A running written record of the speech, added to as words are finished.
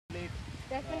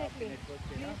Definitely.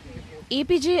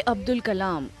 APJ Abdul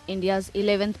Kalam, India's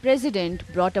 11th president,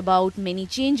 brought about many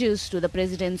changes to the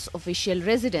president's official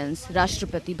residence,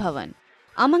 Rashtrapati Bhavan.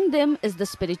 Among them is the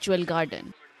spiritual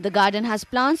garden. The garden has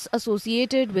plants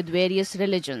associated with various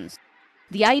religions.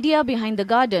 The idea behind the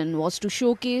garden was to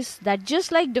showcase that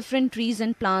just like different trees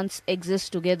and plants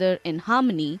exist together in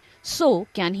harmony, so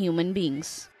can human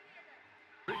beings.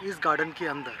 इस garden के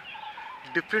अंदर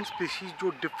different species जो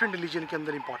different religion के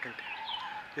अंदर important है,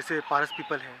 जैसे पारस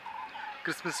people है,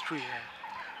 Christmas tree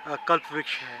है, कल्प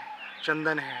वृक्ष है,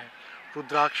 चंदन है,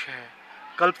 रुद्राक्ष है,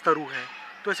 कल्प तरु है।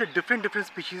 तो ऐसे डिफरेंट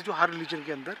स्पीशीज़ जो हर रिलीजन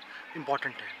के अंदर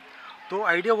इम्पॉर्टेंट है। तो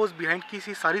आइडिया वॉज बिहाइंड कि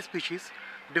ये सारी species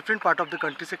different part of the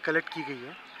country से कलेक्ट की गई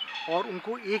है और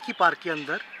उनको एक ही पार्क के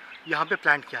अंदर यहाँ पे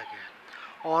प्लांट किया गया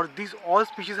है। और this all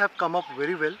species have come up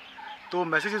very well. तो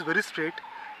मैसेज इज़ वेरी स्ट्रेट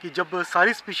कि जब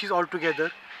सारी स्पीशीज़ ऑल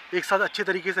टुगेदर एक साथ अच्छे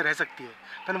तरीके से रह सकती है,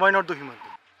 then why not the human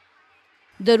being?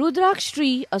 The Rudraksh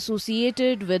tree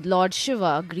associated with Lord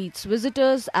Shiva greets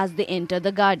visitors as they enter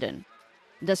the garden.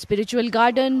 The spiritual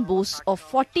garden boasts of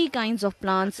 40 kinds of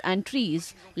plants and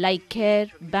trees like kher,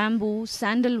 bamboo,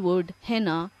 sandalwood,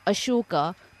 henna, ashoka,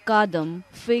 kadam,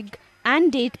 fig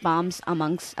and date palms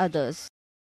amongst others.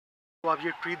 तो आप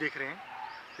ये tree देख रहे हैं,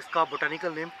 इसका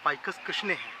botanical name पाइकस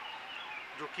कृष्णे है,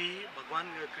 जो कि भगवान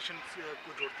कृष्ण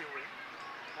को जोड़ते हुए,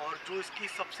 और जो इसकी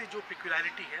सबसे जो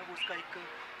पिक्युलरिटी है वो इसका एक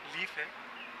लीफ है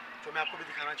जो मैं आपको भी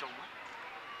दिखाना चाहूँगा।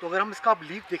 तो अगर हम इसका आप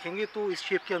लीफ देखेंगे तो इस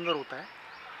शेप के अंदर होता है,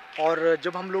 और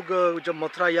जब हम लोग जब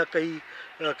मथुरा या कई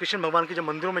कृष्ण भगवान के जब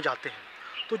मंदिरों में जाते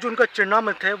हैं तो जो उनका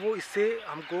चरणामृत है वो इससे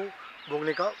हमको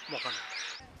भोगने का मौका मिलता है।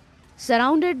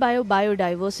 Surrounded by a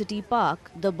biodiversity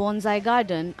park, the bonsai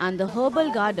garden and the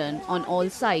herbal garden on all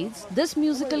sides, this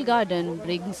musical garden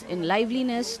brings in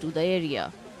liveliness to the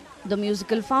area. The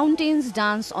musical fountains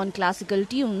dance on classical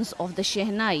tunes of the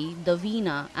Shehnai, the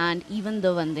Veena and even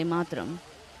the Vande Mataram.